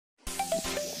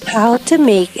How to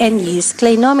make and use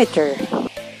clinometer.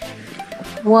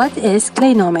 What is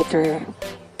clinometer?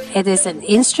 It is an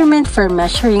instrument for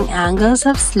measuring angles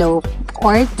of slope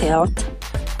or tilt,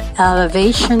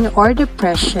 elevation or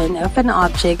depression of an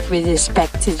object with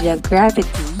respect to the gravity.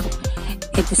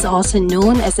 It is also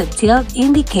known as a tilt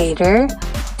indicator,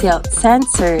 tilt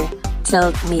sensor,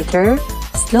 tilt meter,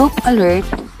 slope alert,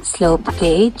 slope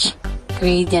gauge,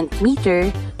 gradient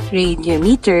meter,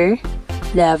 radiometer,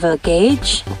 level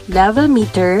gauge, level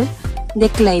meter,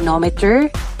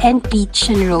 declinometer, and pitch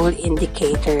and roll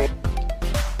indicator.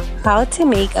 How to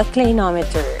make a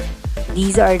clinometer.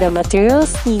 These are the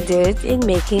materials needed in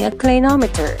making a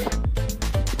clinometer: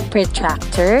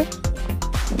 protractor,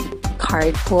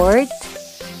 cardboard,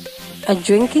 a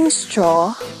drinking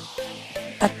straw,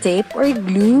 a tape or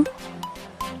glue,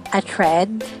 a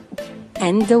thread,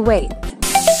 and the weight.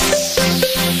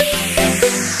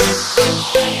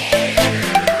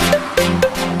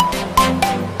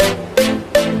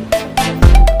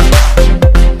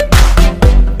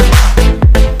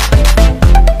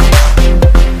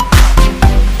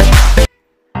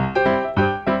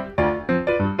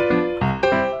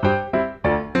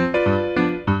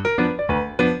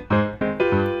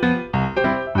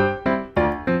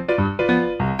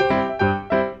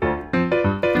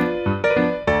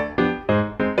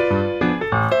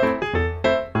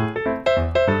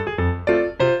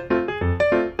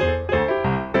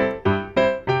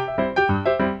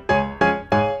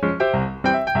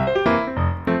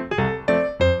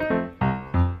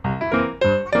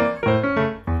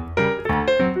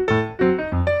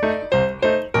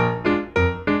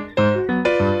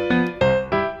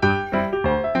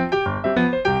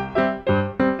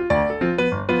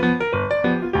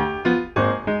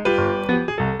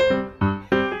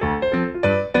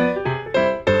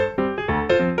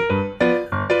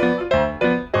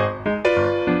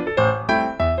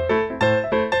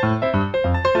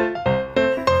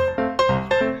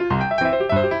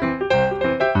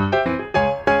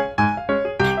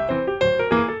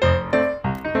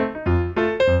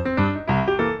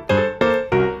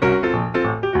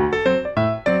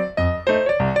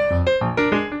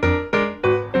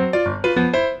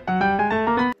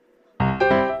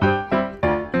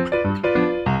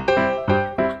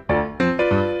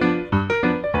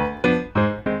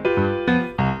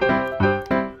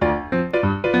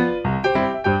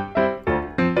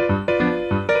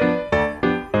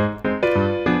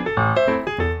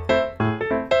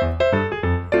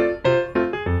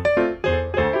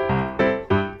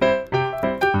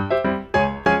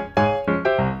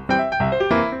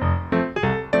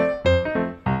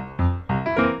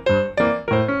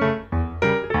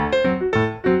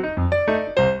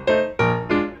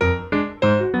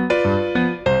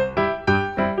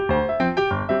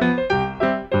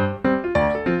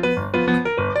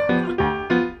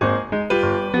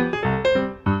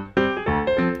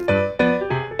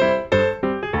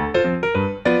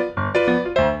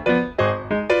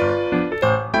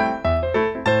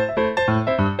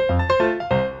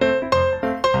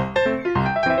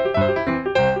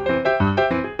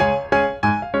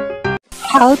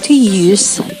 How to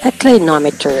use a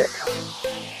clinometer.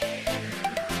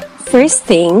 First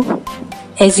thing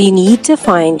is you need to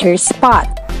find your spot.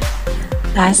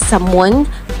 Ask someone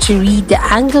to read the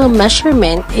angle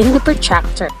measurement in the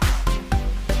protractor.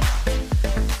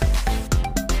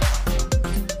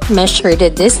 Measure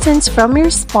the distance from your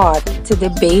spot to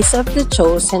the base of the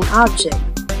chosen object.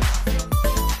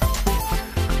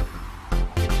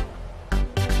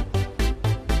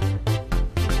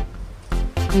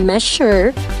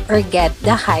 Measure or get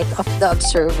the height of the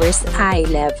observer's eye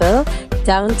level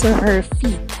down to her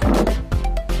feet.